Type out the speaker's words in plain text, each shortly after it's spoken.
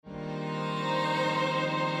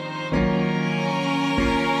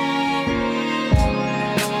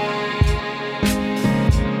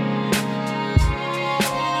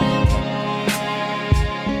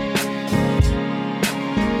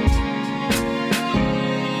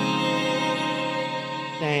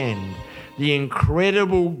the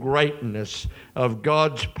incredible greatness of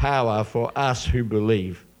God's power for us who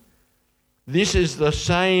believe. This is the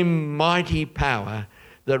same mighty power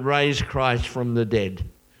that raised Christ from the dead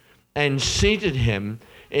and seated him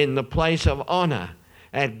in the place of honor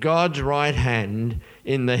at God's right hand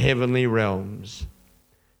in the heavenly realms.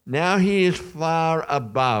 Now he is far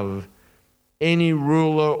above any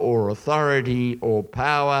ruler or authority or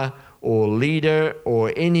power or leader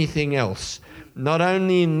or anything else, not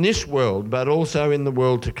only in this world but also in the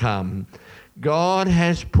world to come. God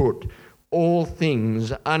has put all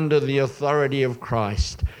things under the authority of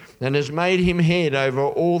Christ and has made him head over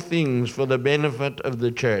all things for the benefit of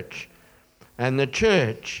the church. And the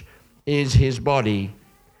church is his body.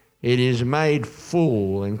 It is made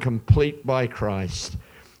full and complete by Christ,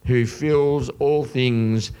 who fills all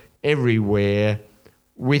things everywhere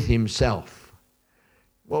with himself.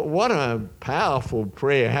 Well, what a powerful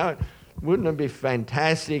prayer. Wouldn't it be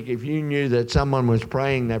fantastic if you knew that someone was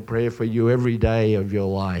praying that prayer for you every day of your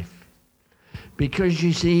life? Because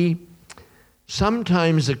you see,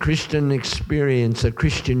 sometimes the Christian experience, a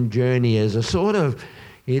Christian journey is a sort of,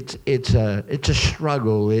 it's a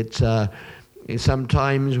struggle.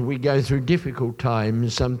 Sometimes we go through difficult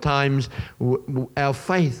times. Sometimes our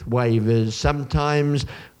faith wavers. Sometimes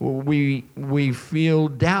we feel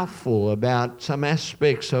doubtful about some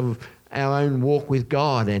aspects of our own walk with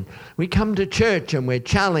God. And we come to church and we're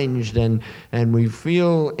challenged and we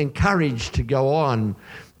feel encouraged to go on.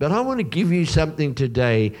 But I want to give you something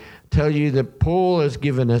today, tell you that Paul has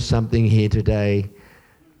given us something here today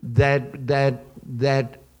that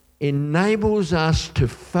enables us to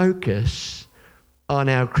focus on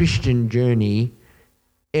our Christian journey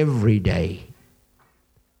every day.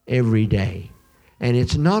 Every day. And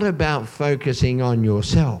it's not about focusing on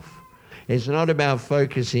yourself. It's not about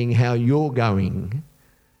focusing how you're going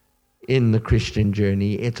in the Christian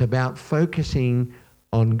journey. It's about focusing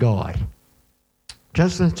on God.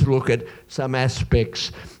 Just let's look at some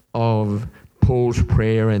aspects of Paul's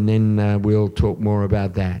prayer and then we'll talk more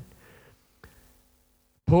about that.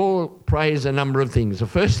 Paul prays a number of things. The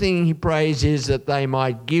first thing he prays is that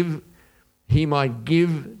he might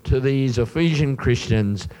give to these Ephesian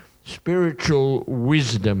Christians spiritual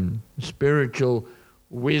wisdom. Spiritual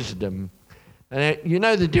wisdom. You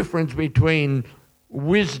know the difference between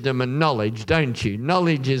wisdom and knowledge, don't you?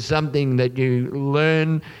 Knowledge is something that you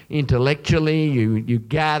learn intellectually, you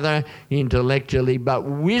gather intellectually, but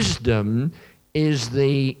wisdom is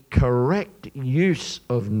the correct use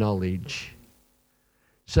of knowledge.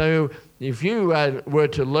 So if you were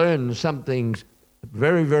to learn something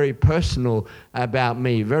very, very personal about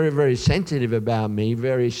me, very, very sensitive about me,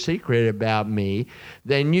 very secret about me,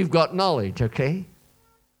 then you've got knowledge, okay?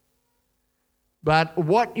 But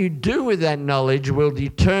what you do with that knowledge will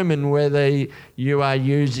determine whether you are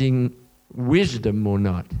using wisdom or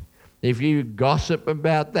not. If you gossip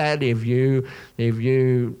about that, if you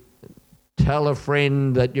tell a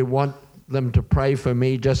friend that you want them to pray for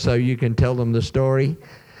me just so you can tell them the story,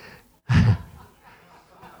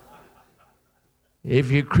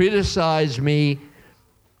 if you criticize me,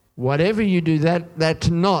 whatever you do, that's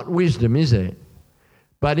not wisdom, is it?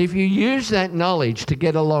 But if you use that knowledge to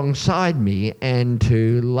get alongside me and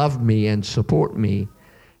to love me and support me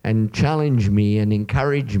and challenge me and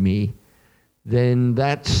encourage me, then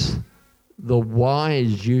that's the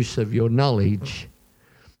wise use of your knowledge.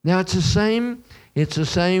 Now it's the same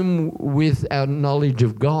with our knowledge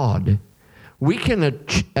of God. We can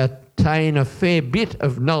attain a fair bit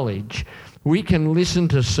of knowledge. We can listen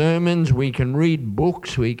to sermons, we can read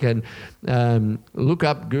books, we can look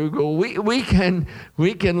up Google. We can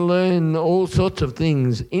learn all sorts of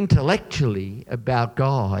things intellectually about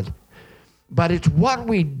God. But it's what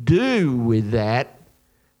we do with that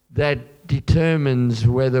determines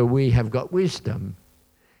whether we have got wisdom.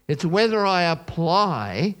 It's whether I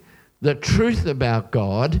apply the truth about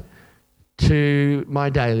God to my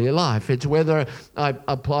daily life. It's whether I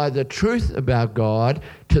apply the truth about God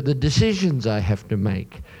to the decisions I have to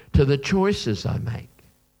make, to the choices I make.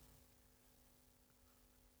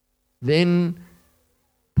 Then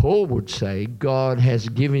Paul would say God has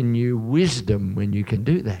given you wisdom when you can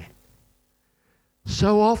do that.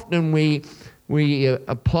 So often we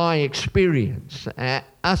apply experience.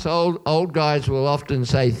 Us old guys will often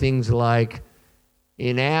say things like,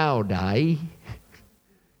 in our day,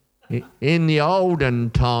 in the olden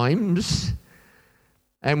times,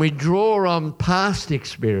 and we draw on past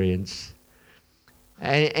experience.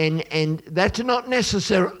 And that's not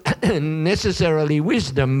necessarily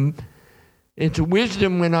wisdom. It's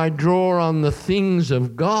wisdom when I draw on the things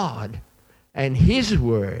of God and His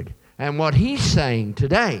Word and what He's saying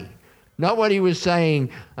today Not what he was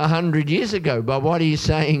saying 100 years ago, but what he's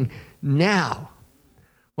saying now.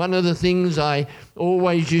 One of the things I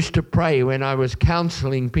always used to pray when I was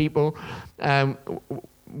counseling people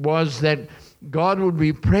was that God would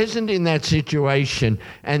be present in that situation,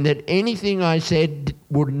 and that anything I said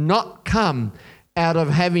would not come out of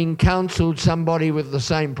having counseled somebody with the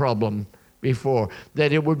same problem before,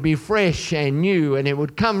 that it would be fresh and new, and it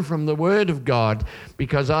would come from the Word of God,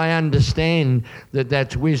 because I understand that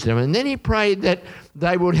that's wisdom. And then he prayed that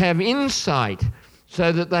they would have insight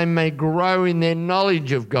so that they may grow in their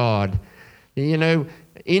knowledge of God. You know,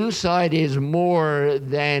 insight is more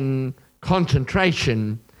than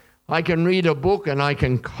concentration. I can read a book and I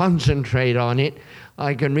can concentrate on it.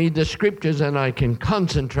 I can read the scriptures and I can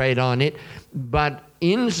concentrate on it. But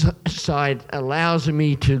insight allows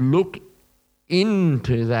me to look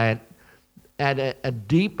into that at a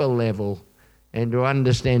deeper level and to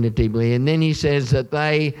understand it deeply. And then he says that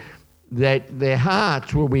their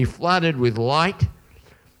hearts will be flooded with light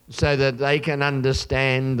so that they can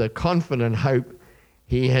understand the confident hope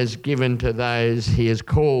he has given to those he has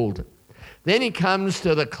called. Then he comes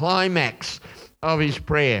to the climax of his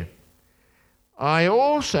prayer. I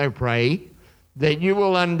also pray that you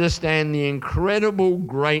will understand the incredible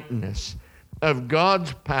greatness of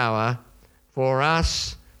God's power for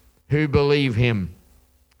us who believe him.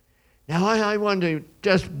 Now I want to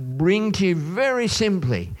just bring to you very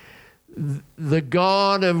simply the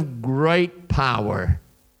God of great power.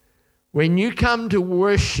 When you come to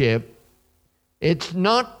worship, it's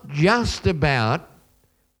not just about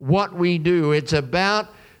what we do, it's about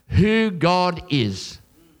who God is.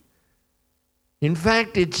 In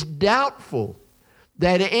fact, it's doubtful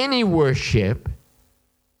that any worship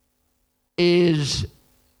is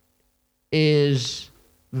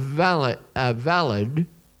valid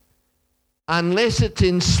unless it's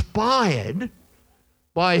inspired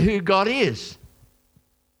by who God is.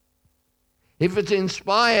 If it's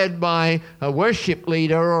inspired by a worship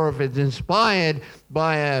leader, or if it's inspired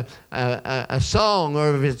by a song,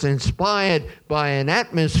 or if it's inspired by an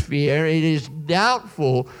atmosphere, it is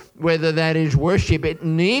doubtful whether that is worship. It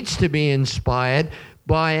needs to be inspired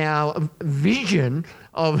by our vision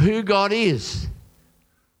of who God is,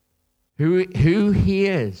 who he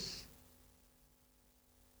is.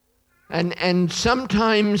 And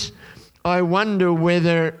sometimes I wonder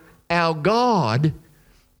whether our God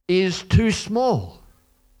is too small.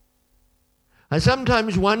 I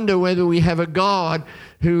sometimes wonder whether we have a God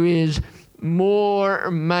who is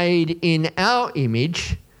more made in our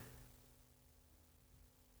image,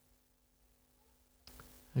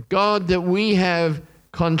 a God that we have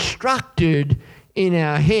constructed in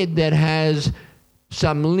our head that has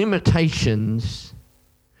some limitations.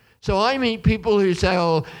 So I meet people who say,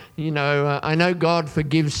 oh, I know God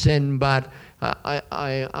forgives sin, but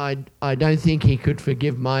I don't think he could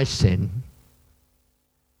forgive my sin.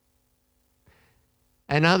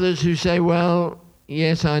 And others who say, well,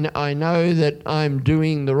 yes, I know that I'm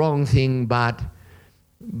doing the wrong thing, but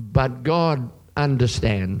God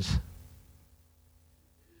understands.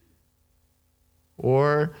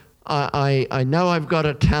 Or I know I've got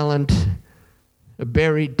a talent, a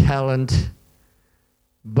buried talent,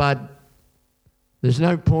 but there's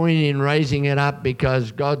no point in raising it up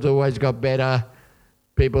because God's always got better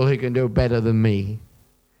people who can do it better than me.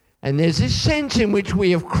 And there's this sense in which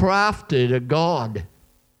we have crafted a God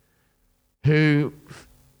who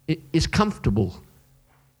is comfortable.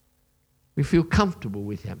 We feel comfortable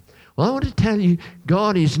with him. Well, I want to tell you,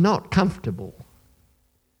 God is not comfortable.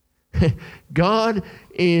 God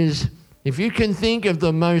is, if you can think of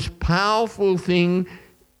the most powerful thing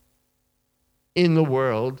in the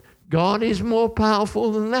world, God is more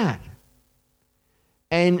powerful than that.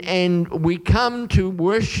 And we come to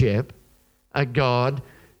worship a God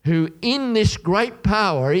who in this great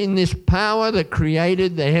power, in this power that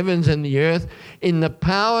created the heavens and the earth, in the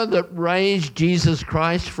power that raised Jesus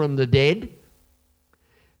Christ from the dead,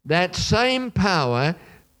 that same power,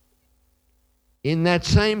 in that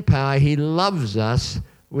same power, he loves us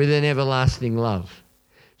with an everlasting love.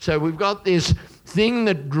 So we've got this thing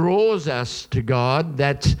that draws us to God,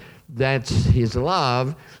 that's his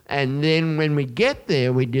love, and then when we get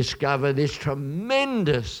there, we discover this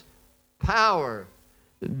tremendous power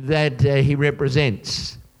that he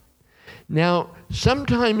represents. Now,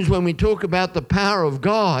 sometimes when we talk about the power of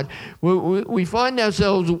God, we find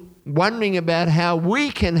ourselves wondering about how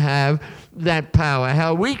we can have that power,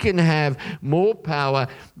 how we can have more power.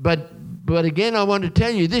 But again, I want to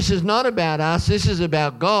tell you, this is not about us, this is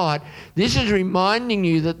about God. This is reminding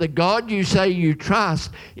you that the God you say you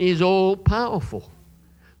trust is all-powerful.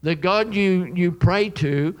 The God you pray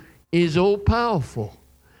to is all-powerful.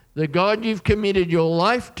 The God you've committed your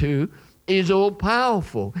life to is all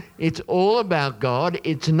powerful. It's all about God.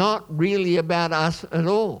 It's not really about us at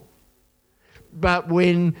all. But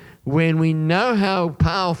when we know how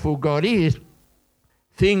powerful God is,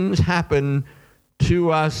 things happen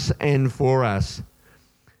to us and for us.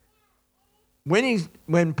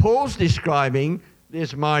 When Paul's describing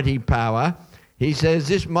this mighty power, he says,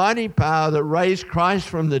 this mighty power that raised Christ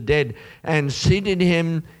from the dead and seated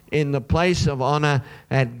him in the place of honor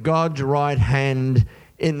at God's right hand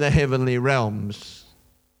in the heavenly realms.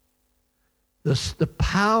 The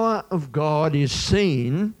power of God is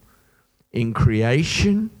seen in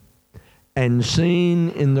creation and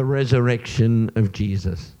seen in the resurrection of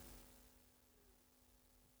Jesus.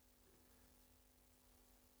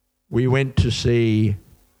 We went to see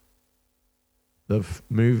the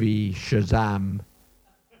movie Shazam.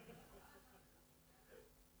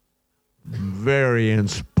 Very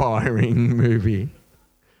inspiring movie.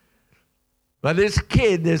 But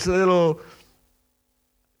this little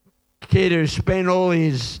kid who spent all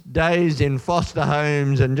his days in foster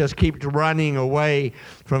homes and just keeps running away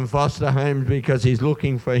from foster homes because he's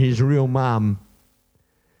looking for his real mum,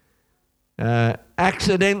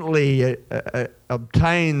 accidentally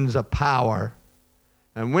obtains a power.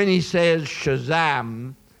 And when he says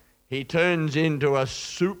Shazam, he turns into a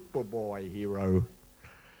Superboy hero.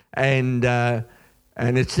 And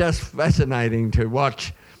it's just fascinating to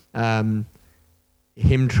watch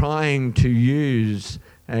him trying to use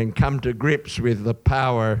and come to grips with the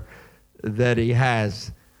power that he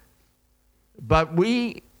has. But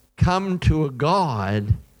we come to a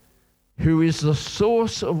God who is the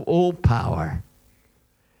source of all power,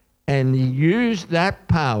 and he used that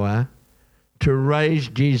power to raise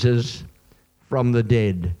Jesus from the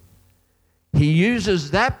dead. He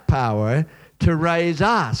uses that power to raise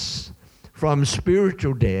us from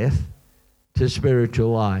spiritual death to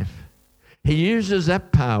spiritual life. He uses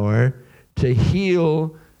that power to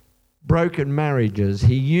heal broken marriages.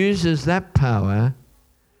 He uses that power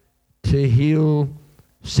to heal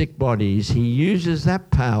sick bodies. He uses that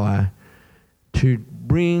power to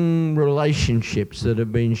bring relationships that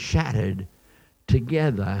have been shattered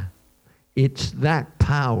together. It's that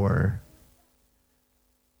power.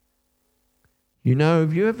 You know,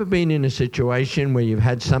 have you ever been in a situation where you've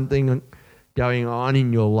had something going on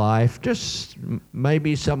in your life, just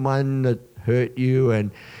maybe someone that hurt you and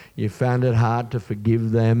you found it hard to forgive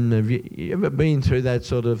them? Have you ever been through that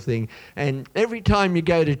sort of thing? And every time you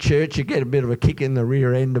go to church, you get a bit of a kick in the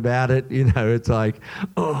rear end about it. You know, it's like,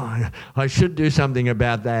 oh, I should do something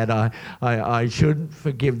about that. I should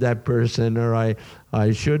forgive that person, or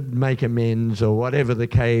I should make amends, or whatever the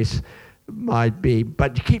case might be.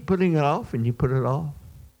 But you keep putting it off and you put it off.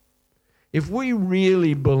 If we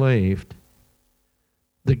really believed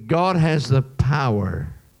that God has the power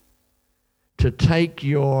to take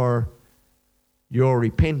your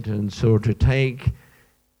repentance, or to take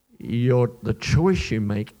the choice you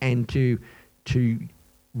make and to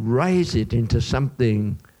raise it into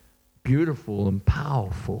something beautiful and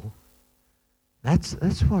powerful, that's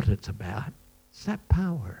what it's about. It's that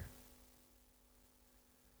power.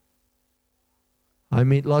 I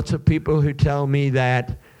meet lots of people who tell me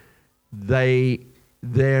that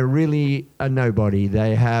they're really a nobody.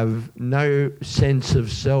 They have no sense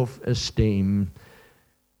of self-esteem.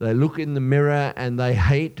 They look in the mirror and they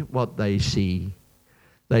hate what they see.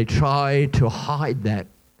 They try to hide that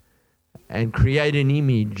and create an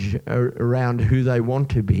image around who they want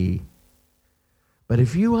to be. But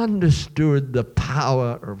if you understood the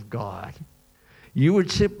power of God, you would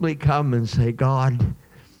simply come and say, God,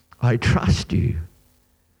 I trust you.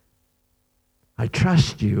 I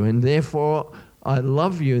trust you, and therefore I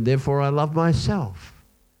love you, and therefore I love myself,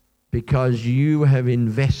 because you have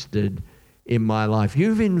invested in my life.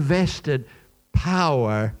 You've invested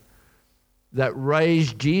power that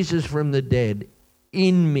raised Jesus from the dead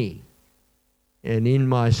in me and in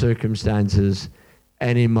my circumstances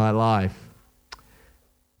and in my life.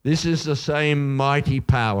 This is the same mighty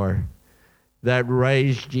power that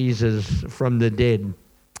raised Jesus from the dead.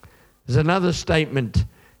 There's another statement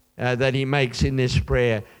that he makes in this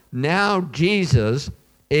prayer. Now Jesus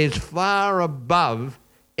is far above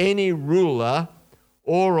any ruler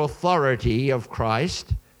or authority of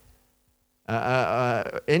Christ,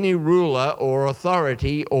 any ruler or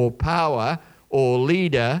authority or power or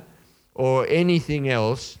leader or anything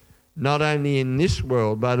else, not only in this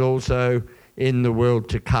world but also in the world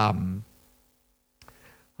to come.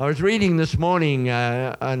 I was reading this morning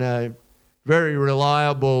on a very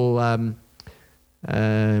reliable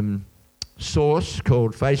source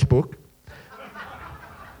called Facebook,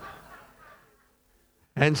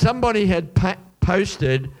 and somebody had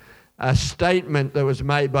posted a statement that was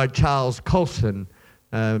made by Charles Colston.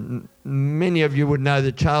 Many of you would know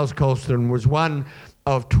that Charles Colston was one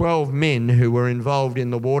of 12 men who were involved in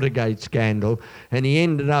the Watergate scandal, and he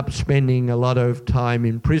ended up spending a lot of time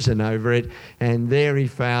in prison over it, and there he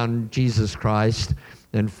found Jesus Christ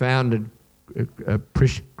and founded a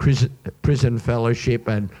prison fellowship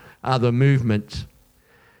and other movements.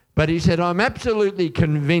 But he said, I'm absolutely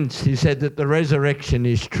convinced, he said, that the resurrection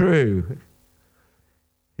is true.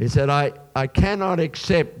 He said, I cannot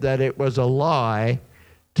accept that it was a lie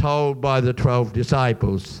told by the 12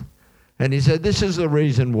 disciples. And he said, this is the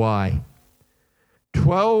reason why.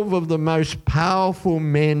 12 of the most powerful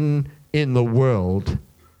men in the world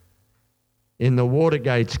in the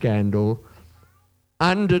Watergate scandal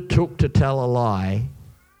undertook to tell a lie,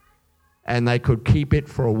 and they could keep it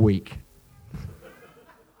for a week.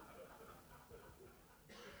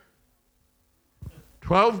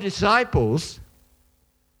 Twelve disciples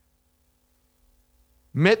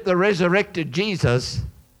met the resurrected Jesus,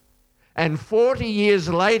 and 40 years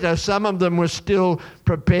later, some of them were still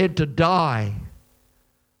prepared to die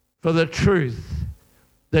for the truth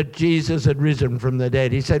that Jesus had risen from the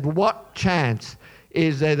dead. He said, what chance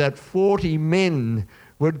is there that 40 men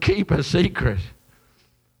would keep a secret,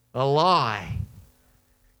 a lie,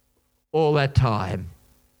 all that time?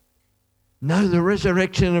 No, the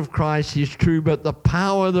resurrection of Christ is true, but the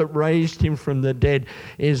power that raised him from the dead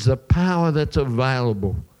is the power that's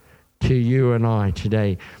available to you and I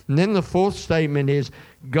today. And then the fourth statement is,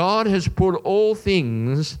 God has put all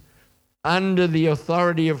things under the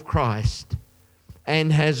authority of Christ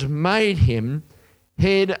and has made him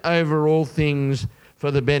head over all things for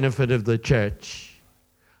the benefit of the church.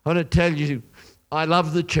 I want to tell you, I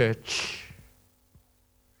love the church.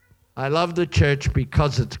 I love the church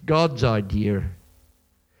because it's God's idea.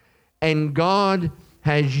 And God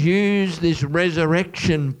has used this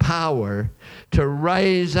resurrection power to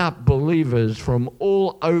raise up believers from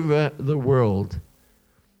all over the world.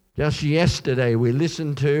 Just yesterday we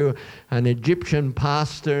listened to an Egyptian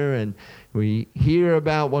pastor, and we hear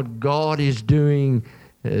about what God is doing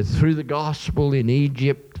through the gospel in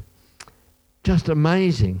Egypt. Just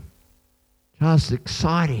amazing. Just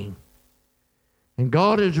exciting. And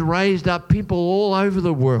God has raised up people all over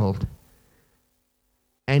the world.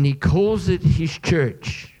 And he calls it his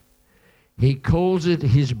church. He calls it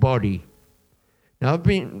his body. Now,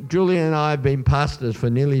 Julia and I have been pastors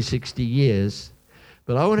for nearly 60 years.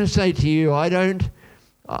 But I want to say to you, I don't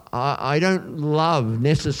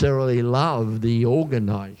necessarily love the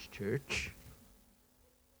organized church.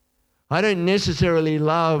 I don't necessarily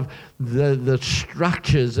love the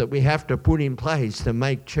structures that we have to put in place to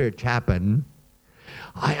make church happen.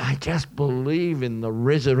 I just believe in the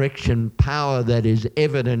resurrection power that is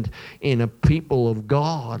evident in a people of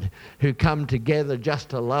God who come together just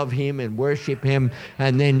to love him and worship him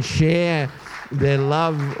and then share their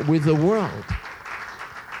love with the world.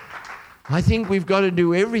 I think we've got to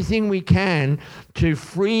do everything we can to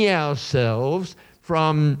free ourselves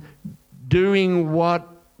from doing what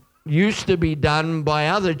used to be done by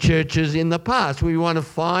other churches in the past. We want to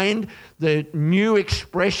find the new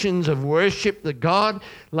expressions of worship that God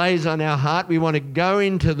lays on our heart. We want to go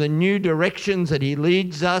into the new directions that he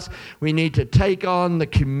leads us. We need to take on the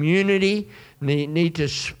community. We need to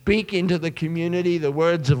speak into the community the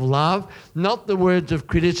words of love, not the words of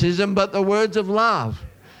criticism, but the words of love.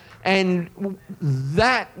 And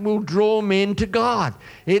that will draw men to God.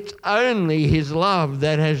 It's only his love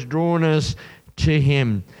that has drawn us to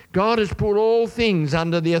him. God has put all things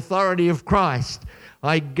under the authority of Christ.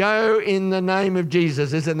 I go in the name of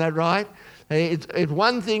Jesus. Isn't that right? It's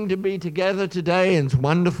one thing to be together today, and it's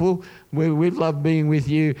wonderful. We've loved being with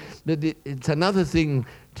you. But it's another thing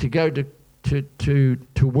to go to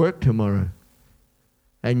work tomorrow,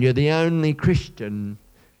 and you're the only Christian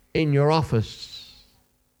in your office.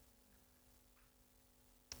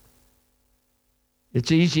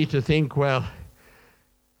 It's easy to think, well,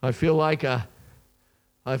 I feel like a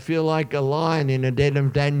lion in a den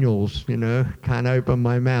of Daniels, can't open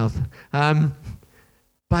my mouth.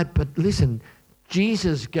 But listen,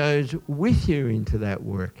 Jesus goes with you into that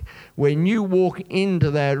work. When you walk into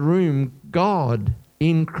that room, God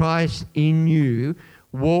in Christ in you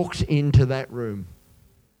walks into that room.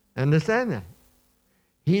 Understand that?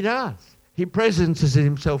 He does. He presences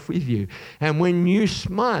himself with you. And when you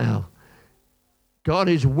smile, God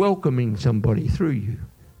is welcoming somebody through you.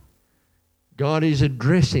 God is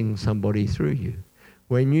addressing somebody through you.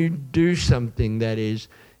 When you do something that is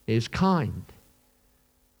kind,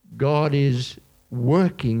 God is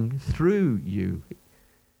working through you.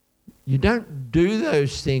 You don't do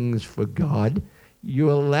those things for God.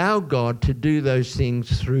 you allow God to do those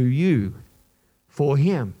things through you, for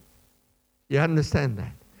Him. You understand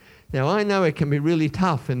that? Now, I know it can be really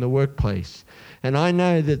tough in the workplace, and I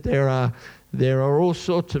know that there are all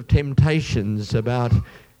sorts of temptations about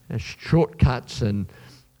shortcuts and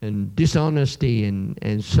dishonesty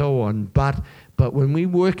and so on. But when we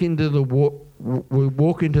walk into the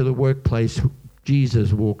workplace,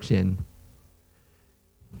 Jesus walks in.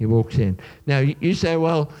 He walks in. Now you say,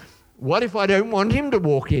 well, what if I don't want Him to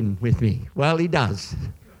walk in with me? Well, He does,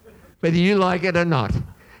 whether you like it or not.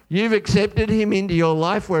 You've accepted Him into your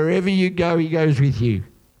life. Wherever you go, He goes with you.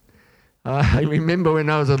 I remember when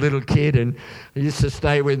I was a little kid, and I used to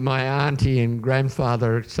stay with my auntie and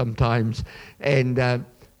grandfather sometimes, and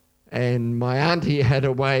my auntie had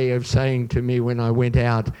a way of saying to me when I went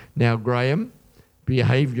out, "Now, Graham,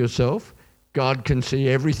 behave yourself. God can see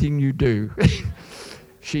everything you do."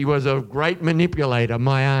 She was a great manipulator,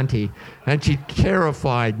 my auntie, and she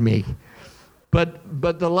terrified me.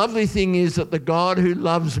 But the lovely thing is that the God who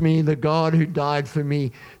loves me, the God who died for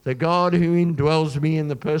me, the God who indwells me in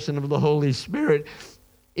the person of the Holy Spirit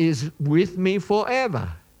is with me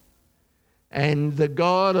forever. And the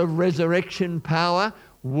God of resurrection power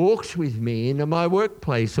walks with me into my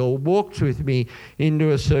workplace, or walks with me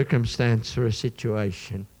into a circumstance or a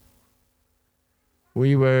situation.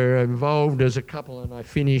 We were involved as a couple, and I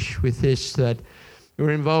finish with this, that we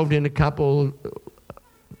were involved in a couple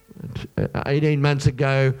 18 months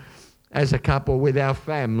ago as a couple with our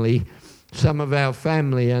family. Some of our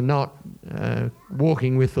family are not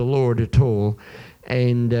walking with the Lord at all.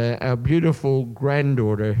 And our beautiful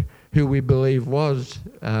granddaughter, who we believe was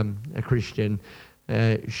a Christian,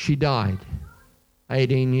 she died.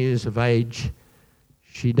 18 years of age,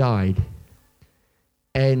 she died.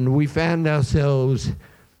 And we found ourselves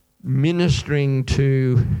ministering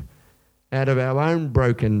to, out of our own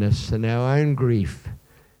brokenness and our own grief,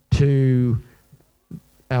 to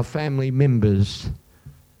our family members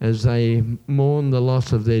as they mourn the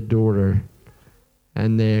loss of their daughter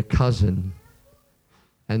and their cousin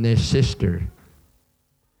and their sister.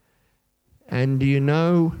 And do you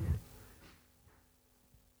know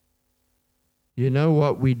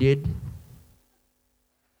what we did?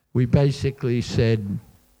 We basically said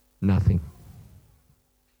nothing.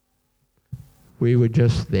 We were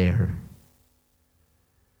just there.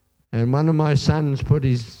 And one of my sons put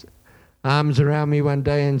his arms around me one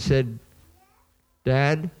day and said,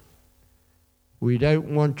 "Dad, we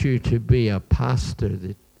don't want you to be a pastor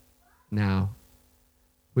now.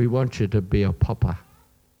 We want you to be a papa."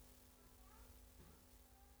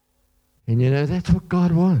 And that's what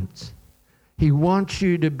God wants. He wants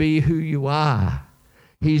you to be who you are.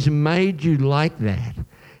 He's made you like that.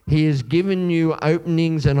 He has given you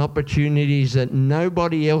openings and opportunities that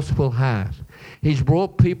nobody else will have. He's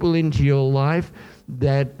brought people into your life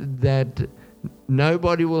that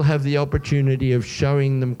nobody will have the opportunity of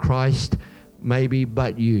showing them Christ, maybe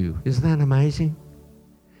but you. Isn't that amazing?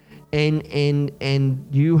 And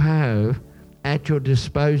you have at your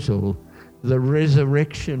disposal the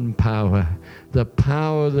resurrection power, the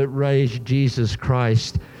power that raised Jesus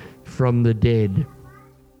Christ from the dead.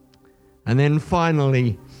 And then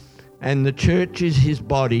finally, and the church is His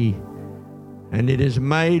body, and it is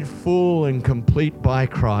made full and complete by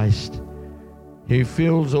Christ, who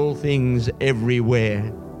fills all things everywhere.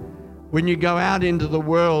 When you go out into the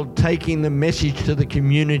world taking the message to the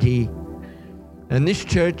community, and this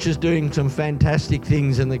church is doing some fantastic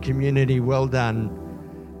things in the community, well done.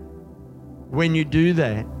 When you do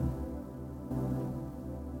that,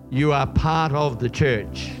 you are part of the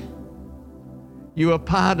church. You are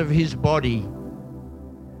part of His body.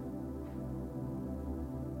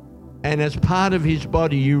 And as part of His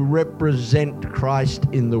body, you represent Christ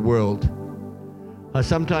in the world. I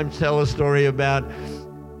sometimes tell a story about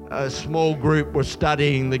a small group was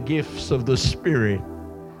studying the gifts of the Spirit.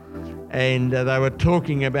 And they were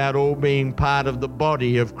talking about all being part of the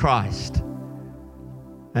body of Christ.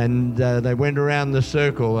 And they went around the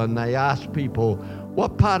circle and they asked people,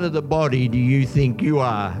 "What part of the body do you think you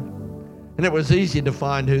are?" And it was easy to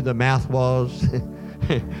find who the mouth was,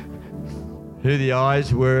 who the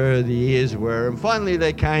eyes were, the ears were. And finally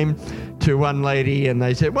they came to one lady and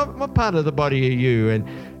they said, what part of the body are you? And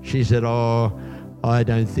she said, "Oh, I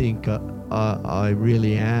don't think I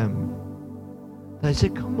really am." They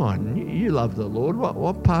said, "Come on, you love the Lord.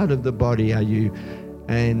 What part of the body are you?"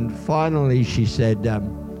 And finally she said,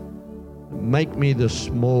 "Make me the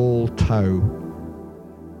small toe,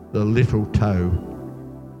 the little toe."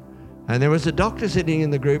 And there was a doctor sitting in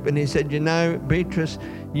the group and he said, "Beatrice,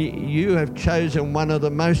 you have chosen one of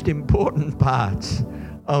the most important parts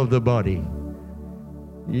of the body.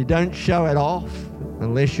 You don't show it off.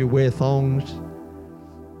 unless you wear thongs.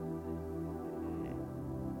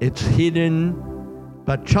 It's hidden,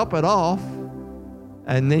 but chop it off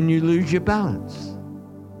and then you lose your balance.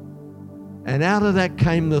 And out of that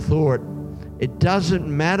came the thought, it doesn't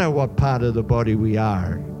matter what part of the body we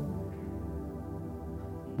are.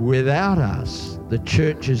 Without us, the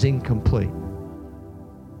church is incomplete.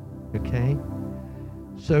 Okay?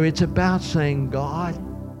 So it's about saying, God,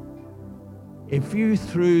 if you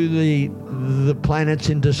threw the planets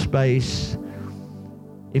into space,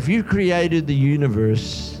 if you created the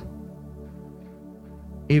universe,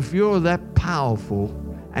 if you're that powerful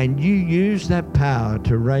and you use that power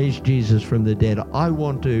to raise Jesus from the dead, I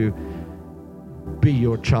want to be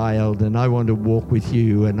your child and I want to walk with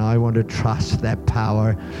you and I want to trust that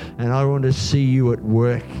power and I want to see you at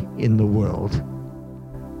work in the world.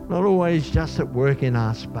 Not always just at work in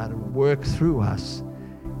us, but at work through us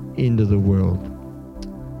into the world.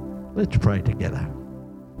 Let's pray together.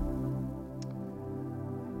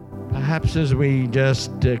 Perhaps as we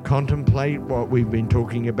just contemplate what we've been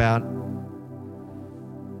talking about,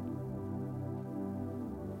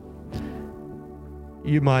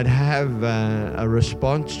 you might have a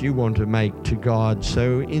response you want to make to God.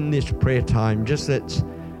 So in this prayer time, just let's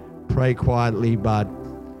pray quietly, but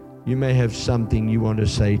you may have something you want to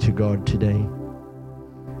say to God today.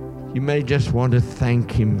 You may just want to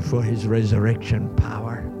thank Him for His resurrection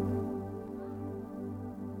power.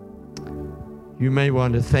 You may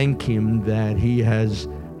want to thank Him that He has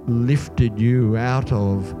lifted you out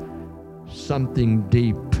of something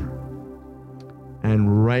deep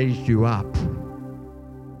and raised you up,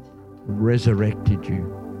 resurrected you.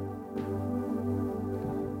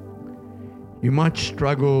 You might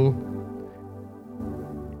struggle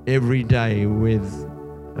every day with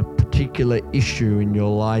a particular issue in your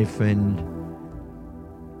life, and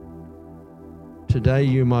today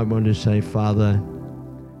you might want to say, Father,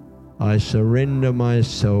 I surrender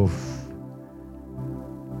myself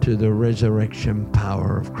to the resurrection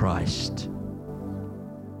power of Christ.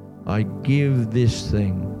 I give this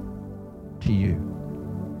thing to you.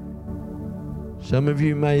 Some of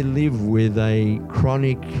you may live with a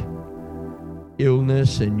chronic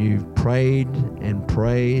illness and you've prayed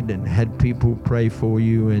and had people pray for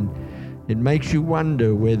you, and it makes you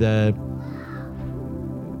wonder whether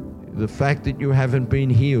the fact that you haven't been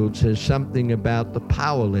healed says something about the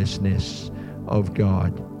powerlessness of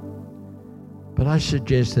God. But I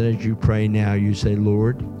suggest that as you pray now, you say,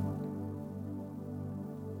 Lord,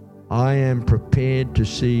 I am prepared to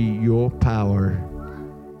see your power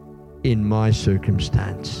in my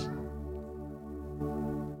circumstance.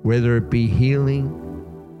 Whether it be healing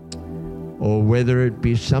or whether it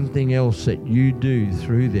be something else that you do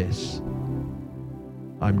through this,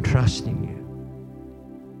 I'm trusting you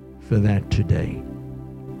for that today.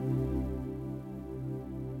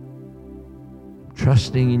 I'm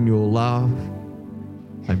trusting in your love.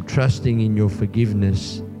 I'm trusting in your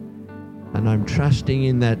forgiveness. And I'm trusting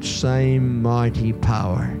in that same mighty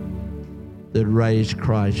power that raised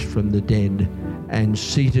Christ from the dead and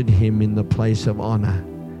seated Him in the place of honor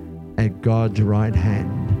at God's right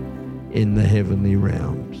hand in the heavenly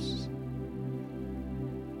realms.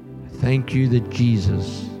 Thank you that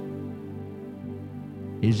Jesus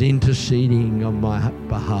is interceding on my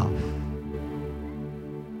behalf.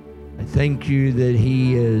 I thank you that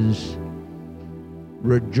He is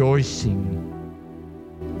rejoicing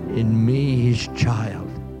in me, His child.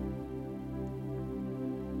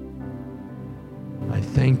 I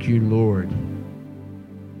thank you, Lord,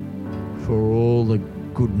 for all the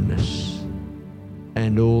goodness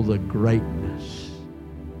and all the greatness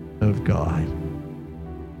of God.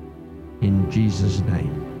 In Jesus'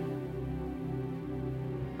 name,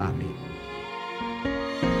 amen.